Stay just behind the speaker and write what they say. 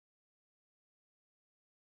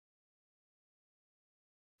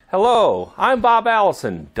Hello, I'm Bob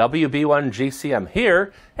Allison, WB1GCM,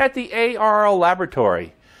 here at the ARL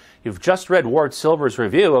Laboratory. You've just read Ward Silver's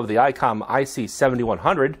review of the ICOM IC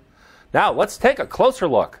 7100. Now let's take a closer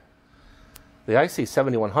look. The IC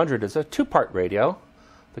 7100 is a two-part radio.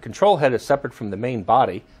 The control head is separate from the main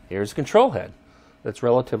body. Here's the control head. It's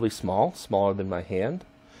relatively small, smaller than my hand,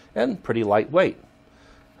 and pretty lightweight.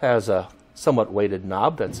 Has a somewhat weighted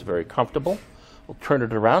knob that's very comfortable. We'll turn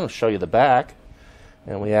it around and show you the back.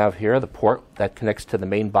 And we have here the port that connects to the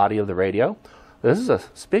main body of the radio. This is a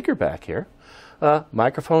speaker back here.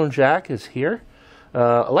 Microphone jack is here.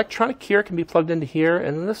 Electronic gear can be plugged into here,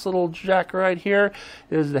 and this little jack right here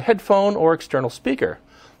is the headphone or external speaker.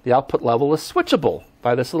 The output level is switchable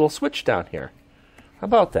by this little switch down here. How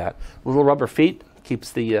about that? Little rubber feet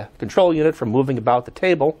keeps the control unit from moving about the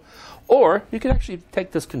table. Or you can actually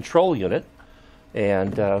take this control unit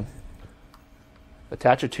and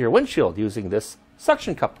attach it to your windshield using this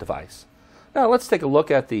suction cup device. Now let's take a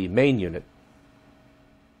look at the main unit.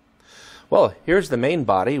 Well, here's the main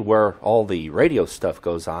body where all the radio stuff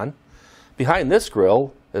goes on. Behind this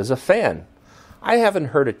grill is a fan. I haven't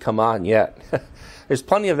heard it come on yet. There's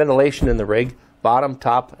plenty of ventilation in the rig, bottom,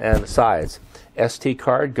 top, and the sides. SD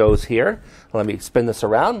card goes here. Let me spin this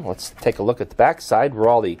around. Let's take a look at the back side where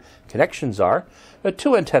all the connections are. The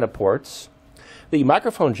two antenna ports. The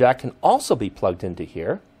microphone jack can also be plugged into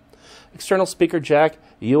here. External speaker jack,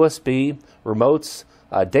 USB, remotes,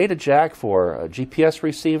 data jack for a GPS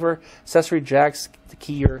receiver, accessory jacks to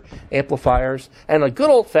key your amplifiers, and a good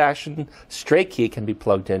old-fashioned straight key can be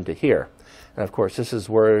plugged into here. And of course, this is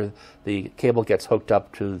where the cable gets hooked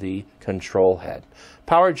up to the control head.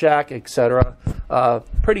 Power jack, etc.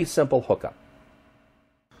 Pretty simple hookup.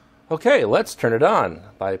 Okay, let's turn it on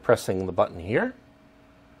by pressing the button here.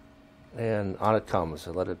 And on it comes.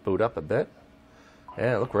 So let it boot up a bit.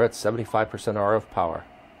 And look, we're at 75% RF power.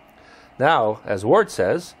 Now, as Ward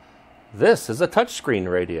says, this is a touchscreen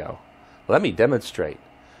radio. Let me demonstrate.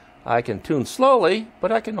 I can tune slowly, but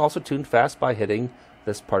I can also tune fast by hitting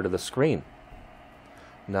this part of the screen.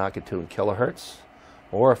 Now I can tune kilohertz,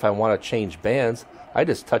 or if I want to change bands, I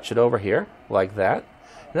just touch it over here, like that,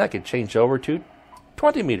 and I can change over to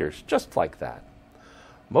 20 meters, just like that.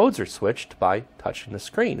 Modes are switched by touching the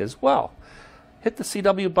screen as well. Hit the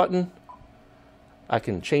CW button. I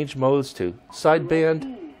can change modes to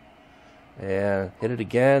sideband, and hit it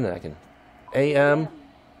again, and I can AM,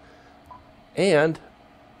 and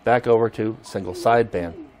back over to single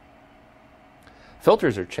sideband.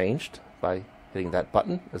 Filters are changed by hitting that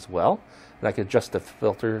button as well, and I can adjust the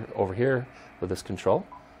filter over here with this control.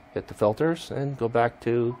 Hit the filters and go back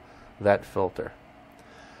to that filter.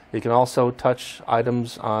 You can also touch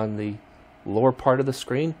items on the lower part of the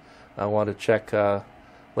screen. I want to check,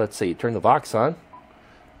 let's see, turn the Vox on.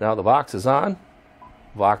 Now the Vox is on,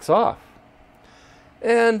 Vox off.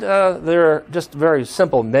 And there are just very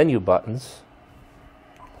simple menu buttons.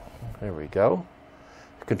 There we go.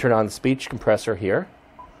 You can turn on the speech compressor here,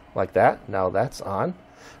 like that. Now that's on.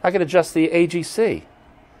 I can adjust the AGC.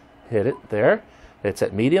 Hit it there. It's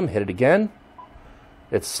at medium. Hit it again.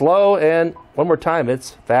 It's slow, and one more time,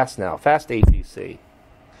 it's fast now. Fast AGC.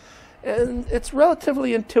 And it's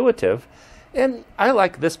relatively intuitive. And I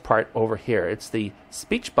like this part over here. It's the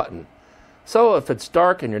speech button. So if it's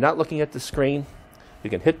dark and you're not looking at the screen, you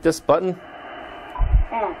can hit this button.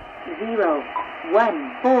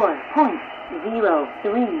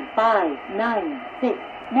 F014.0359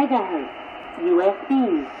 megahertz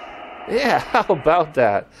USB. Yeah, how about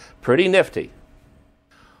that? Pretty nifty.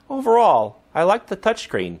 Overall, I like the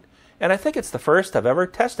touchscreen, and I think it's the first I've ever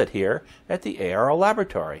tested here at the ARL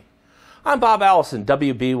Laboratory. I'm Bob Allison,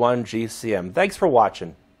 WB1GCM. Thanks for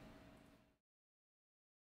watching.